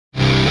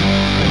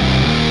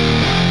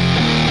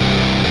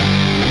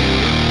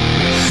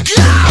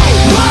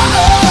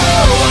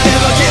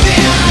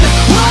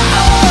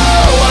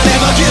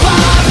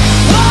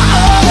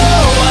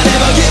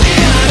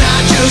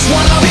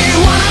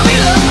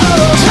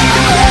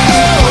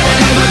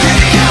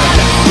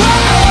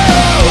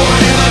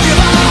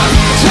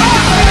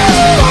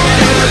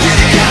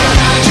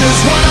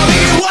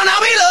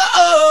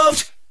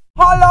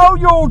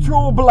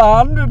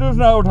all planned. It is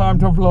now time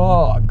to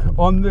vlog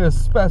on this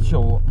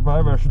special,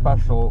 very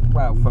special,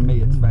 well, for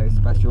me it's very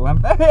special and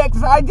very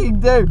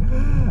exciting too,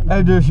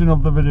 edition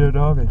of the Video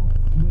Derby.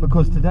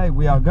 Because today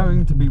we are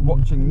going to be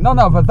watching none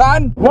other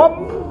than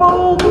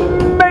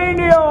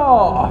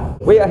Rumblemaina!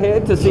 We are here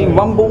to see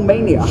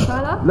Rumblemaina.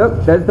 Tyler?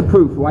 Look, there's the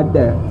proof right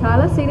there.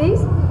 Tyler, see these?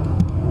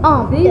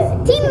 Oh, these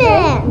Team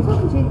Man! I'm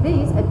talking to you,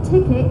 these are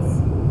tickets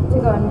to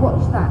go and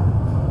watch that.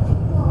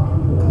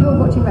 You're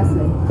watching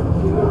wrestling.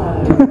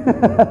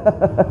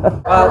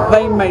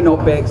 They may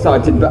not be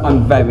excited, but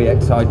I'm very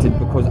excited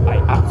because I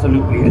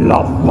absolutely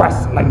love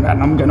wrestling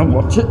and I'm going to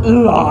watch it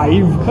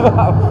live.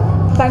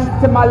 Thanks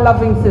to my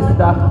loving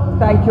sister.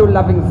 Thank you,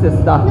 loving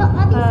sister.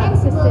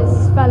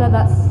 Sister's fella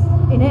that's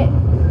in it,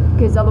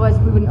 because otherwise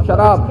we wouldn't have. Shut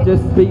up,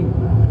 just take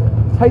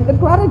the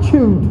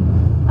gratitude.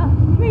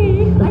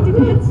 Me? I did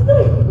it.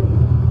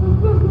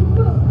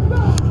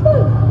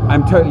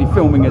 I'm totally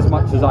filming as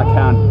much as I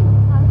can.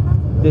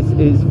 This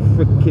is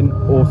freaking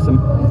awesome.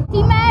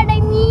 Team Man, I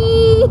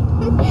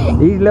mean.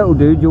 He's little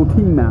dude, you're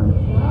team man.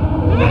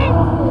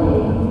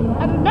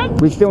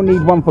 We still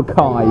need one for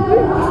Kai.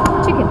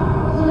 Chicken.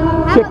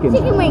 How about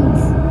chicken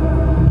wings?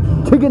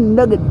 Chicken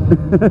nugget.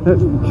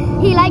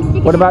 He likes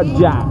chicken. What about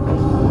Jack?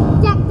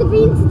 Jack the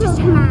Beanstalk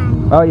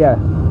Man. Oh yeah,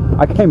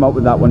 I came up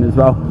with that one as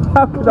well.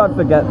 How could I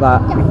forget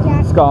that?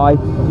 Jack. Sky.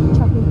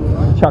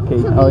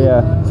 Chucky. Oh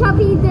yeah.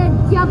 Chubby the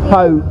Jubby.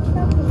 Po.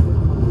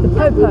 The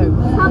Popo.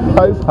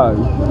 Popo.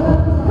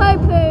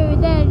 Popo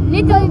the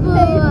little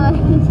boy.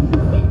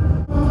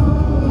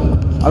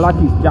 I like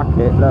his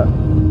jacket, look.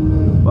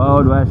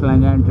 World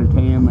Wrestling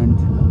Entertainment.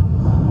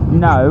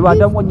 No, I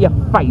don't want your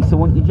face, I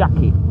want your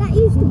jacket. That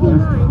used to be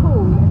mine.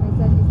 Cool, and they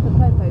said the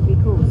Popo be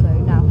cool, so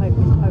now Hope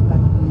is Popo.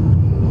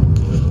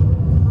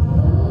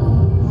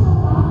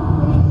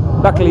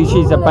 Luckily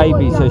she's a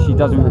baby, so she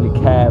doesn't really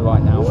care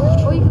right now.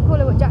 Or you could call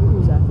her what Jack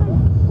calls her.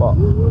 What?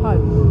 Po.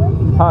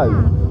 Po.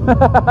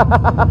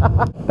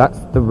 That's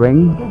the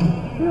ring.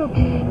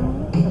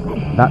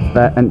 That's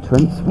their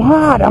entrance.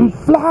 What? I'm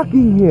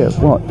vlogging here.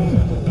 What?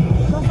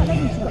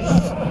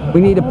 We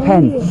need a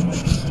pen.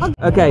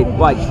 Okay,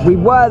 right. We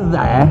were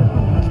there,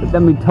 but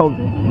then we're told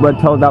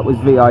that was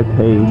VIP.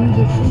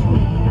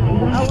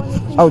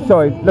 Oh,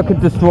 sorry. Look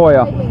at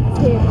Destroyer.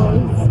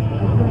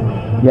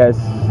 Yes,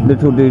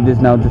 little dude is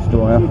now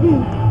Destroyer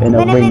in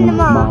a ring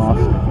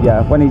mask.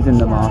 Yeah, when he's in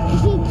the mask.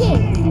 Is he kid?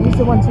 He's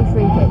the 1, 2, 3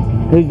 kid.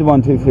 Who's the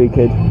 1, 2, 3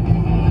 kid? The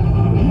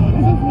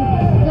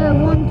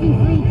 1, 2,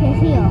 3 kid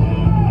here.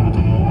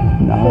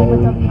 No.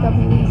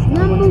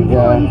 Number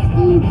Yeah. 1,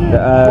 Steve.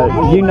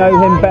 You know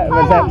him better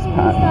as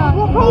Expat.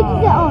 What page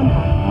is it on?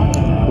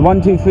 The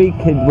 1, 2, 3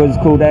 kid was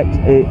called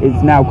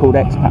is now called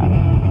Expat.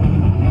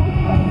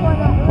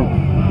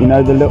 You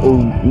know, the little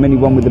mini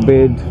one with the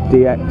beard,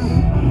 DX.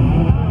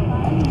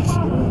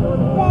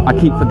 I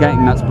keep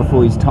forgetting that's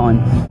before his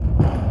time.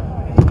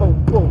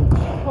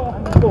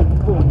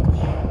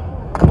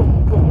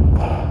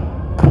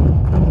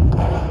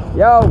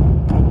 Yo!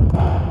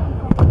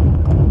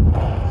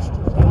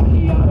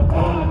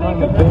 Like a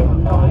big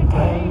noise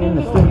playing in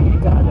the street.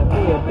 Gotta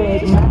be a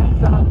big man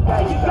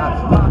someday.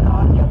 Got run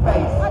on your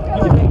face.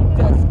 You big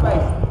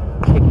disgrace.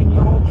 Kicking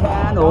your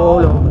can all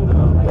over the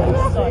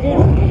place.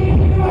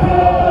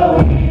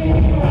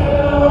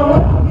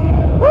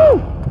 Woo!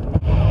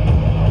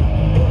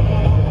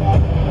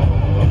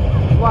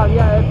 Well,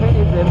 yeah, it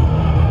is him.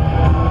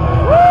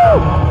 Woo!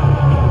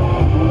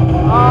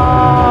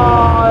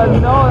 Oh,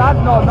 no,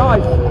 that's not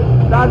nice.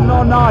 That's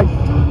not nice.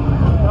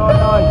 Not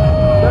nice.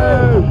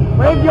 Boo!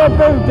 Wave your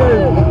boo,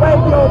 dude!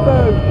 Wave your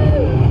boo!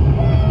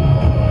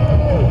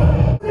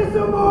 There's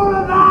some more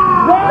of that!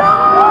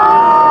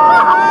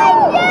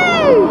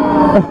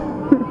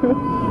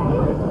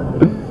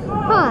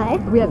 Hi.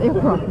 We at the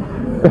opera.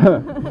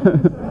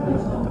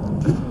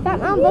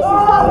 Batman vs.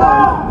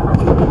 Superman.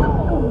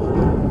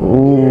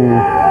 Ooh.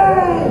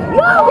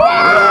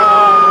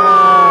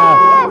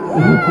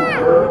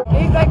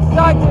 He's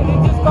excited, he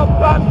just got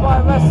burned by a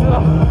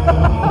wrestler.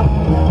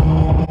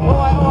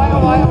 Alright.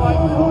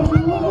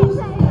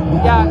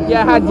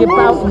 Yeah, had your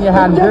belt in your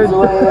hand, dude.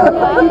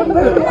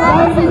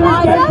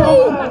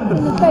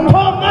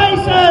 Tom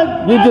Mason!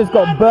 You just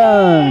got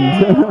burned.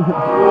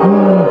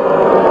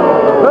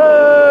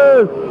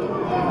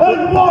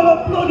 And what a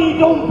bloody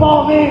dump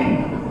of him!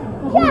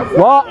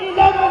 What? 11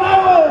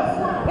 hours!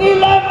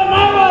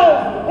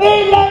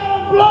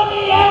 11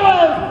 bloody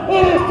hours!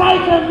 It has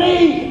taken me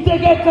to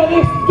get to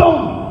this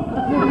dump!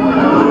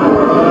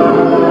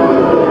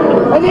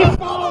 And if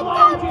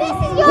This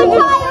is your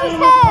child's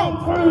head!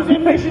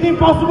 cruising Mission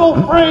Impossible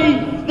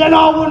 3, then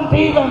I wouldn't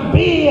even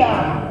be here!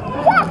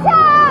 Shut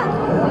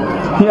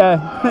up! Yeah.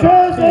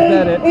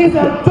 Jersey is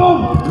a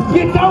dump!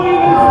 You don't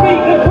even speak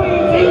the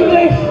Queen's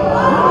English!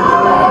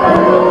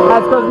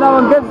 That's because no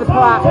one gives a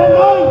crap.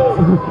 Tonight,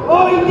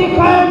 I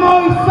declare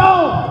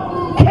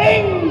myself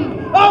King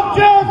of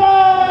Jersey!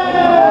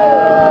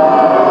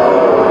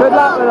 Good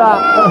luck with that.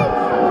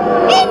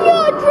 In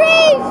your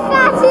dreams,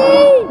 fatty!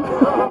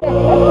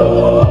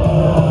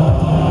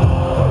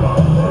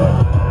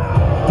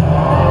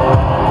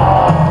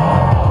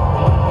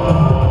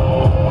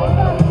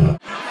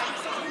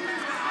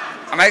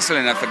 I'm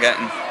excellent at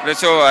forgetting, but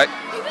it's alright.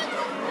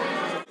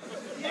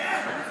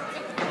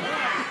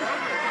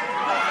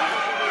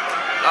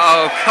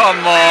 Oh,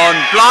 come on.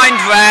 Blind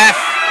ref.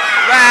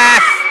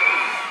 Ref.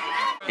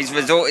 He's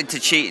resorted to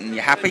cheating. You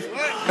happy? I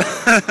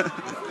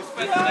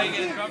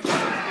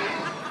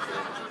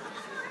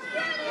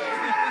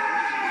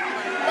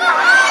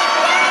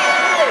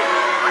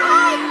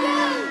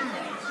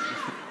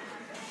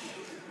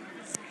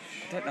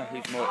don't know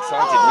who's more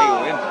excited, me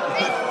or him.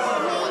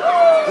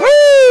 Woo!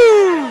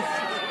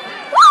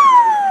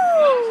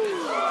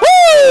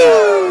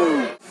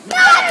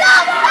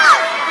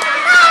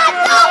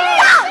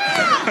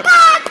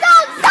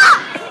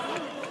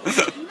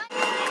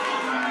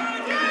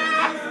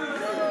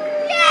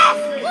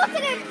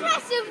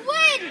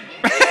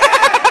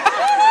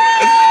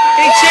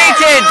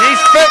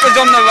 His foot was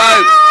on the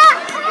rope.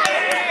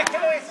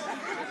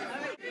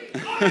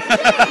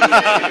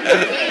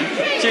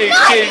 Cheat,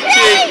 cheat,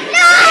 cheat.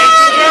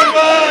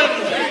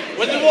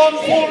 With the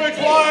 1-4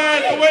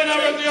 required, the winner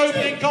of the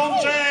opening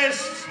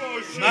contest,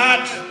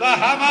 Matt the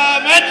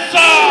Hammer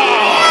Mensa.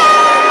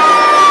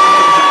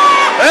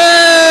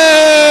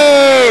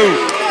 Oh!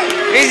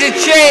 He's a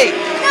cheat.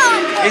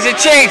 He's a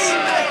cheat.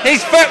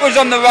 His foot was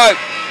on the rope.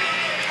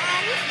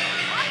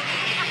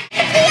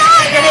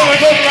 Come on, we're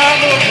going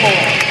round the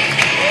floor.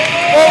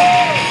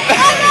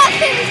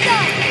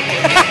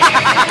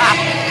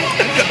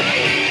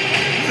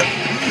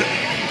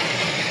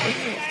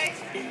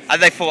 And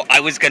they thought I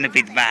was going to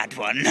be the bad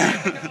one.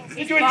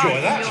 Did you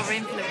enjoy that?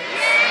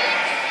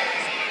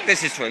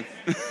 This is true.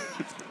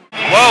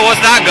 Whoa,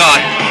 what's that guy?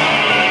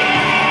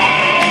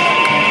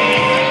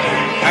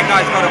 That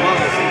guy's got a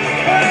move.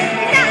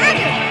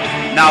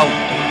 No.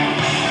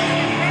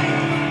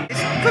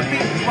 This could be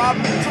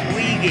rather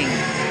intriguing.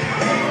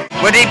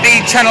 Would it be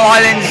Channel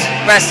Islands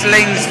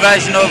Wrestling's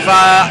version of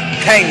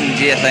Kane,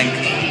 do you think?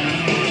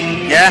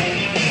 Yeah?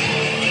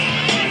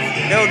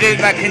 Little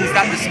dude reckons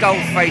that the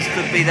skull's face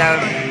could be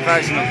their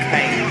version of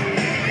Kane.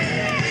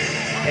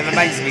 It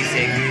remains to be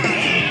seen.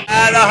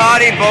 The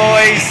Hardy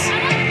Boys!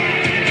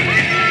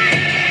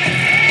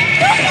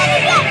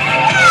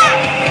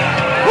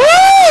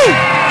 Woo!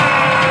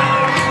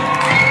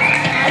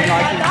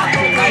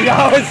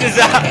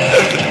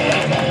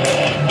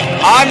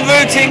 I'm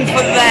rooting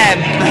for them.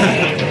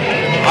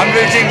 I'm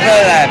rooting for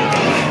them.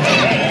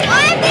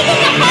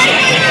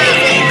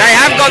 They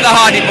have got the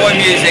Hardy Boy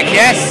music,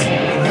 yes?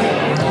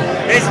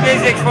 This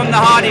music's from the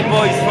Hardy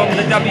Boys from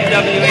the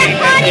WWE.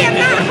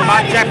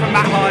 Jeff and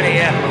Matt Hardy,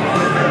 yeah.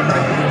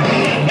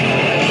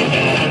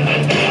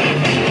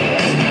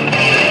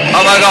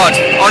 Oh my god,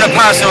 on a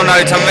personal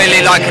note, I'm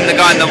really liking the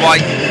guy in the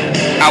white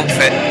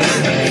outfit.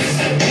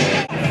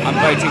 I'm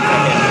voting for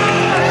him.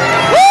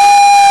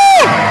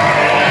 Woo!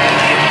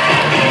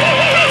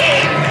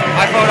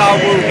 I thought I'll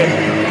woo him.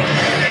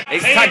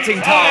 It's tag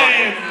team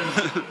time.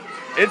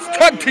 It's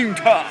tag team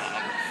time.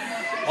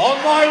 On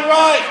my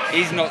right,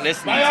 he's not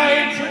listening. may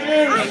I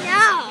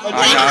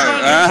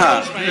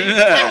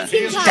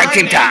introduce Tag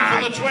team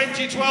time. for the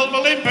 2012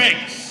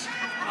 Olympics.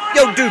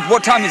 Yo, dude,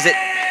 what time is it?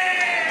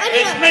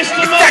 It's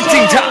Mr. It's tag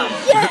team time.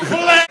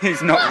 Muscle.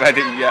 He's not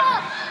ready yet.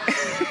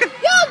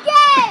 Your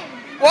game!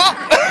 What?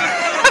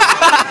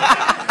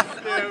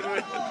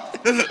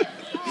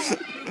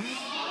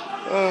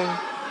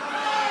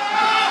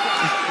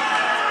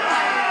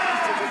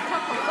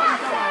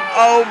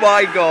 Oh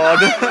my god.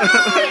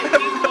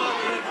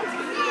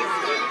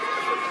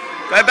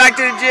 Go back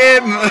to the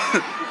gym.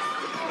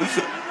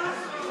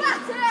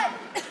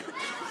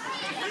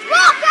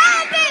 Walk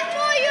out a bit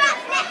more, you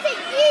athletic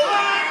you!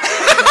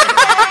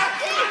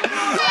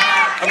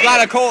 I'm glad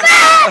I caught.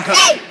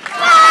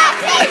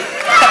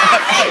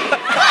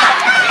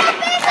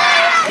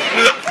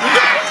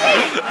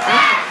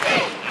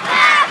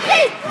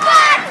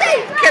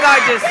 Can I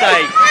just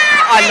say,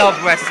 I love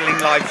wrestling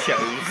live shows.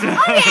 Oh,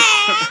 yeah.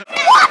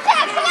 What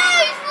a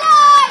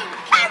clothesline!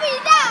 Carry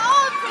that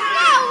on from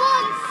now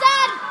on,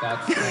 son!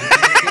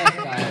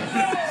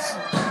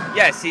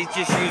 Yes, he's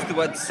just used the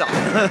word son.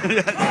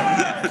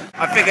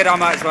 I figured I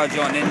might as well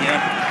join in,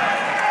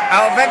 yeah.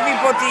 Out of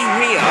everybody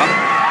here,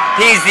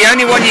 he's the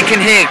only one you can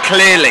hear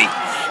clearly.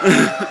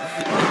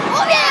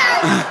 Oh yeah!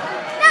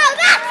 Now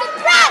that's a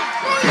prank,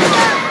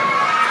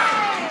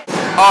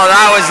 Oh,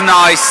 that was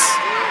nice.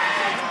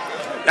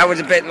 That was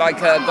a bit like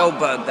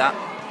Goldberg, that.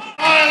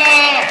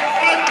 Tyler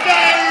and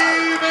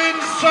Dave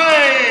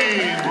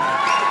Insane.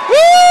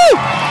 Woo!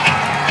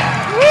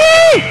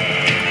 Woo!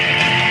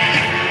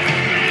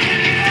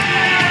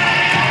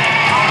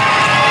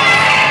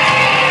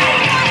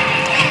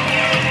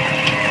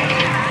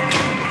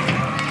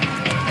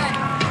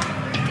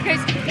 He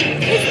goes,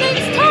 his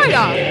name's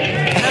Tyler.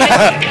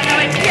 And I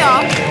went,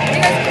 yeah. He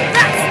goes,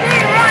 that's me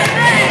right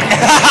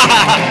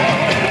there.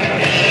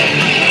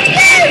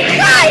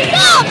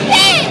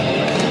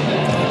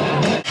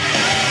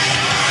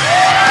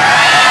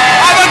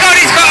 Oh my god,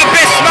 he's got a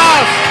big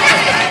smile!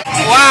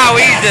 Wow,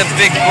 he's a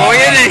big boy,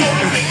 isn't he?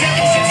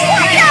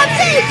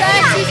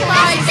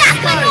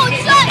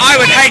 I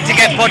would hate to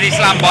get body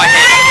slammed by him.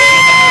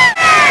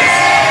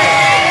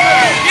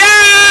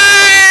 Yeah!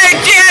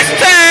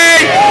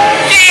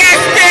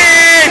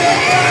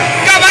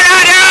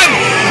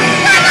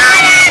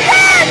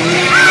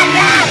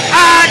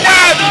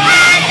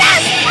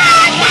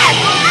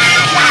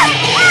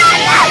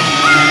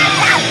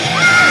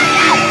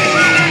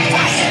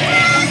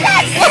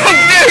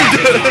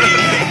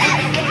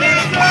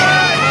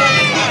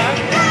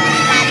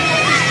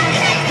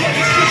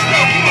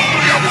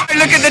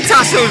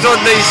 tassels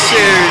on these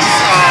shoes.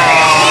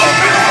 Oh.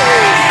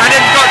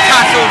 Adam's got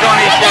tassels on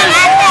his shoes.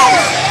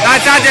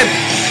 That's Adam.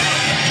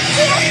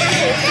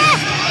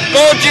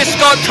 Gorgeous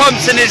Scott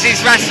Thompson is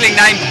his wrestling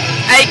name,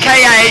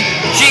 aka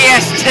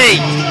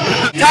GST.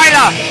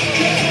 Tyler,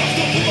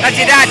 that's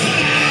your dad.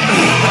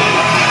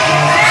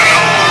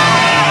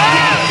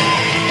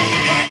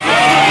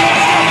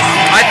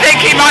 I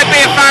think he might be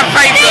a fan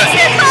favourite.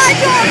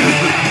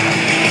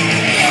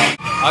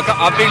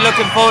 I've been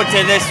looking forward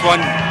to this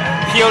one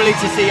purely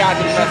to see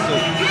Adam wrestle.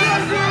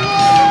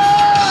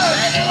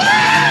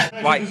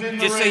 Right,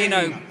 just so you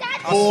know.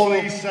 For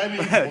the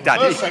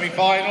first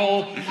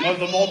semi-final of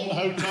the Modern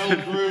Hotel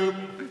Group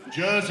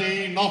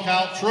Jersey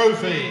Knockout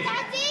Trophy.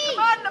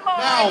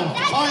 Now,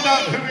 to find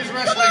out who is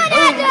wrestling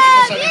who in the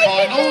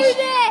semi-finals,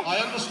 I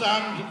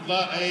understand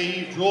that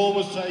a draw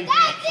was taken.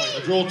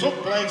 The draw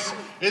took place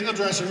in the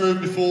dressing room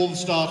before the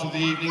start of the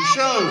evening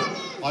show.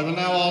 I will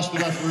now ask the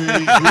referee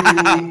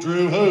who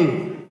drew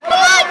who.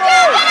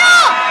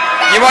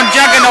 You want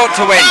Juggernaut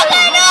to win?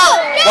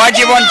 Why do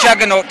you want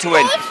Juggernaut to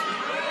win?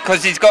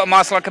 Because he's got a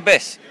mask like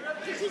Abyss.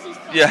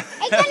 Yeah.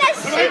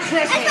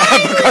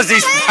 Because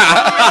he's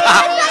fat.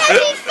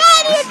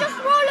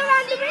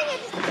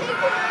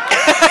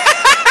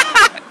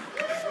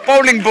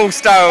 Bowling ball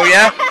style,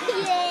 yeah?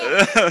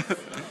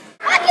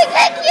 I can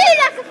take you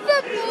like a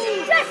football.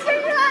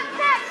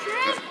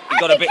 You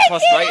got a bit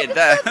frustrated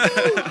there.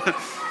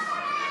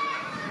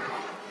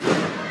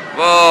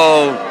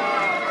 Whoa.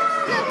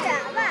 Look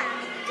at that.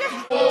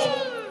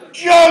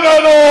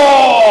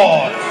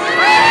 Juggernaut!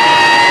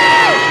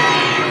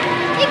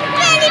 You can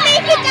barely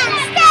make it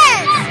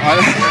downstairs.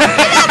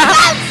 You're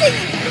bouncing.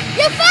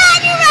 You're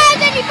flying around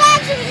and you're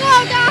bouncing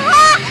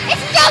around.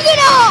 It's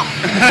Juggernaut.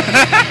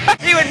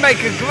 He would make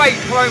a great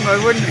promo,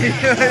 wouldn't he?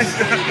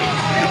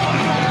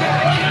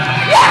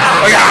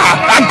 Oh,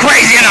 yeah, I'm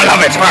crazy and I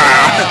love it.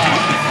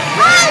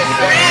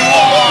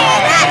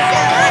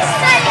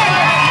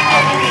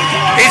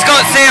 He's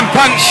got CM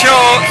Punk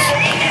shorts.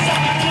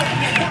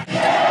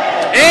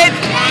 It's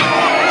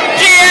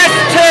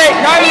GST.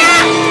 No,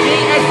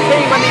 GST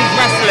when he's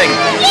wrestling.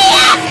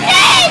 GST,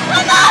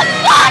 come on,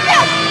 got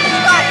him.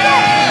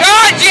 Go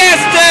on,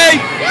 GST.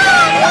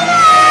 Come on.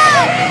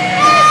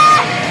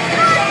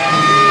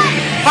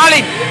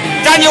 Finally,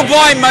 Daniel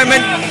Bryan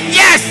moment.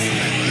 Yes.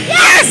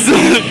 Yes!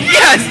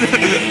 Yes!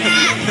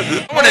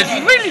 Oh,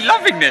 he's really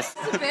loving this.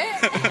 A bit.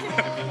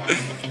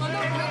 I'm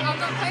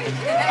not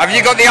posting it. Have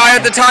you got the eye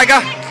of the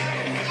tiger?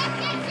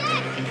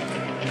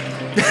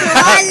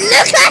 I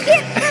look like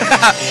it.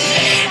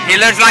 He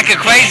looks like a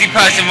crazy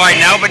person right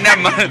now, but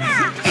never mind.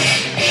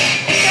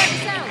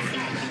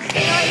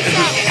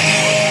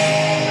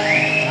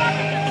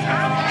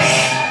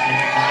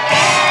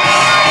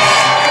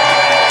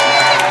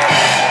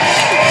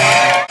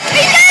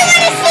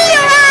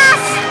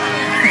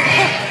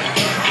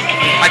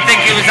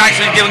 He was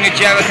actually doing a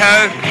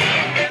Jericho.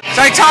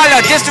 So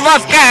Tyler, just a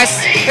rough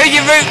guess, who are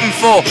you rooting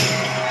for?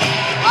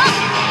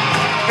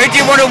 Who do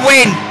you want to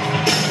win?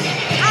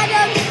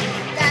 Adam.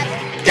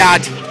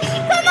 Dad.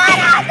 Come on,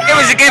 Adam. It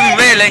was a given,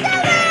 really.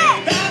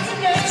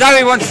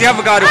 Zoe wants the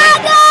other guy to win.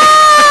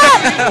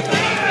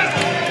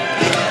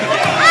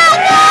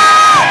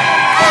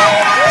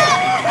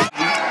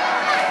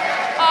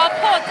 Oh,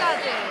 poor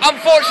Daddy.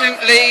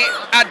 Unfortunately,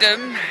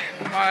 Adam,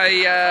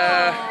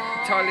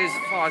 Tyler's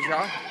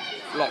father,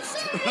 lost.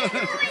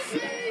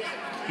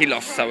 He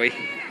lost, Zoe.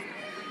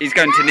 He's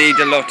going to need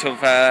a lot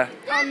of. I'll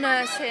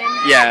nurse him.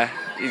 Yeah.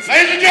 Ladies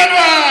and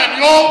gentlemen,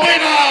 your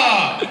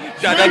winner!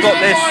 Dad, I got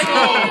this.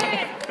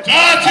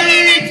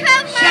 Dirty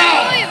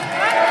South!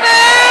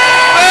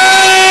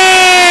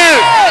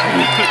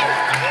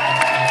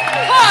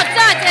 Poor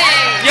Daddy.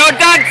 Your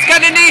dad's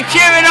going to need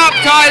cheering up,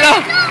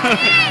 Tyler.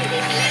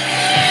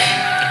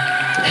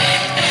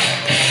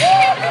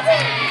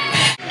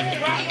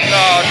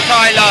 Oh,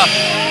 Tyler.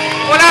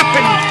 What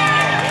happened?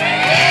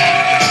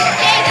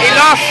 He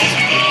lost.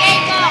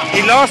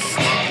 He lost?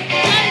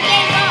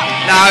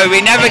 No, he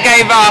never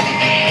gave up.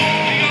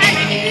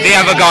 The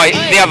other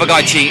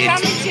guy cheated.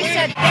 It's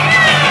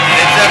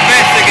a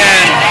mess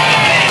again.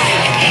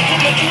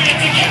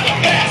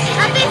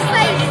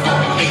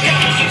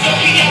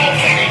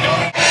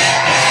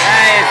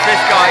 Hey, it's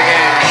this guy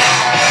again.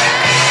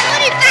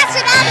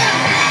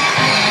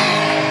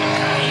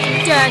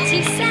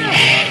 Dirty South.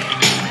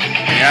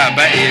 Yeah, I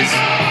bet he is.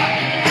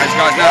 Those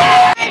guys now.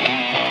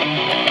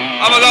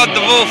 Oh my god,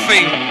 the wolf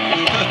thing.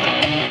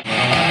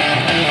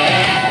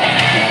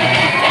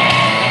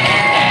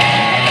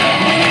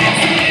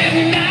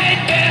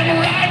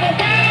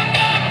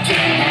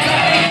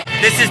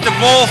 This is the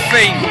Raw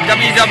theme,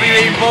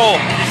 WWE Raw.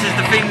 This is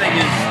the theme they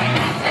use.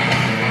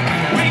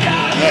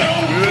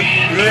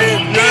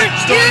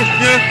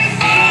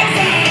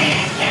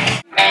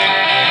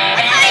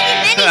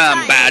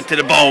 I'm bad to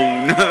the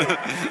bone.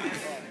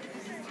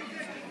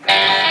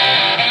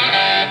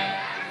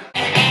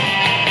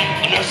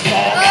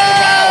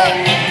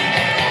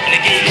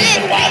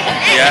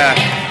 Yeah.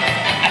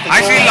 I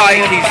actually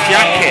like his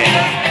jacket.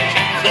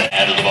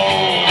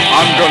 I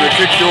I'm gonna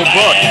kick your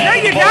butt. No,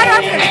 you're not.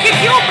 I'm gonna kick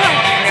your butt.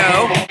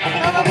 No.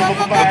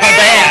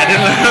 Bad.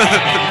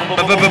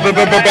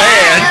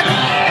 Bad.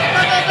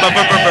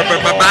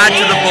 Bad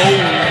to the bone.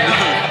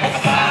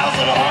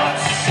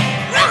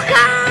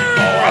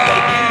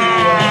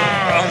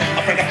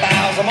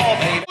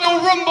 Royal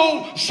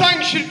Rumble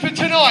sanctioned for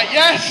tonight,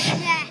 yes?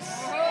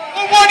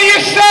 Well, what do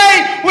you say?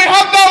 We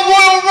have that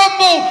Royal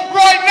Rumble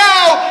right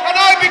now, and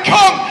I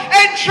become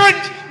entrant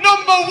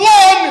number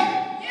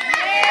 1.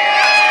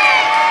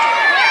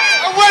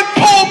 And when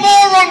Paul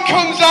Moron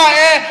comes out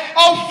here,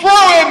 I'll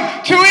throw him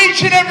to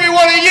each and every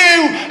one of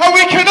you, and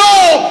we can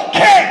all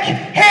kick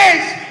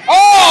his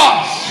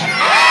arse.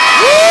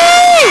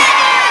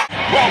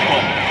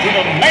 Welcome to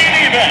the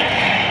main event.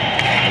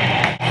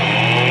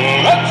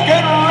 Let's get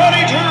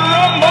ready to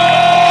rumble!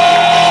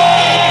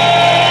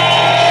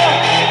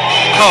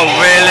 Oh,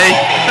 really?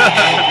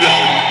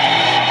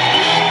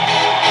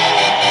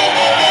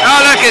 Oh,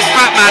 look, it's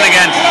Fat Man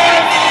again.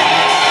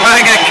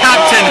 Wearing a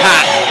captain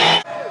hat.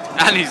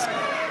 And he's...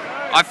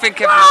 I think...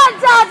 Come on,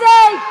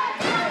 Daddy!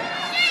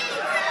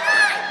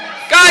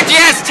 Go on,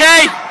 GST!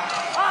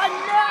 Oh,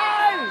 no!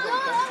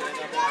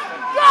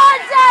 Go on,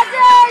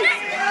 Daddy!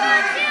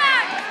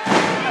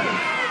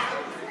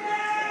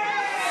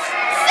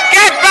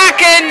 Get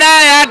back in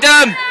there,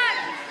 Adam!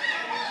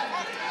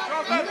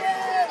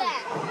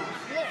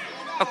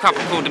 Oh crap, I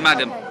called him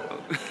Adam. Go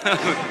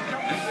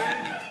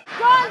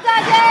on,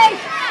 Daddy!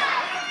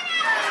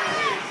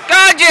 Go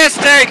on,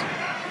 GST!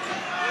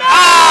 No!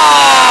 Oh!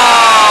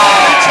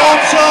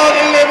 Thompson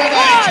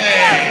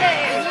eliminated.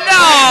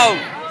 No!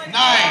 9,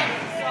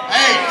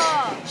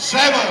 8,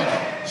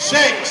 7,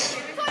 6,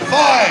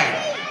 5,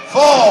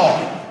 4,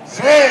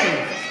 3,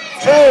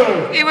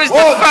 2. He was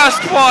the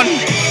first one!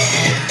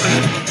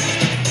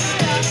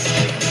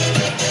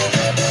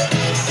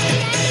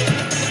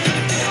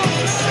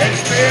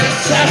 It's the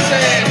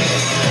assassin.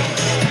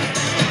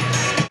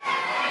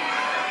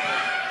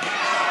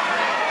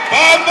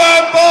 Bam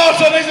Bam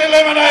Barton is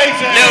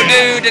eliminated. Little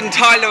Dude and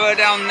Tyler are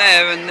down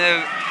there and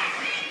they're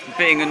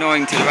being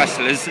annoying to the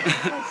wrestlers.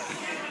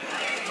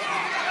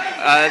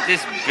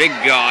 This big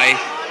guy.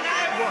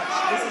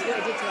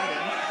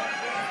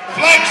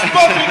 Flex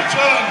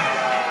Buffington.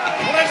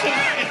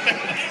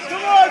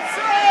 Come on,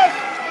 Seth.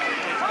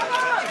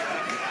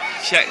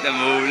 Check them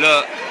all,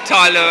 look.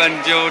 Tyler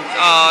and George.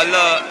 Oh,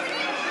 look.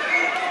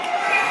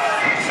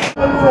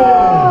 Come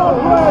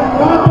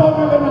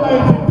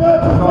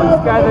on,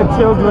 scare the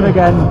children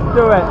again.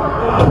 Do it.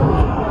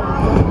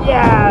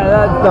 Yeah,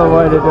 that's the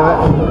way to do it.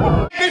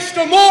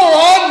 Mr.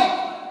 Moron,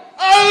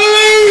 a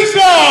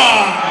loser.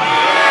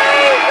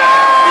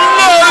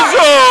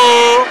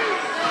 Loser!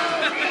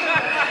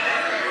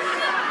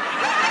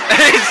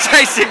 He's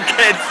chasing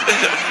kids.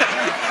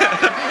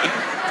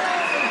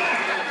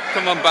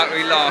 Come on,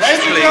 battery last,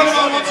 Ladies and please.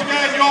 gentlemen, once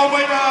again, your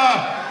winner,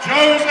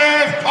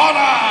 Joseph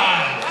Connor.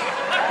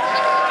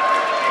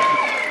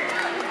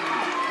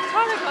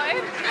 Tyler got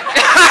him.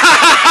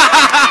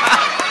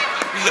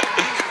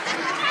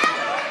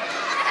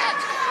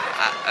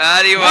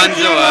 And he runs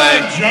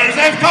away.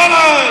 Joseph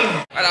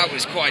Connor. Well, that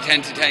was quite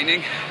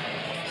entertaining.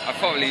 I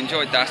thoroughly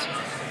enjoyed that.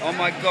 Oh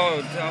my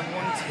god, I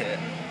want it.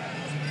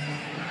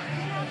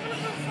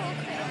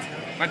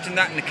 Imagine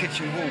that in the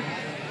kitchen wall.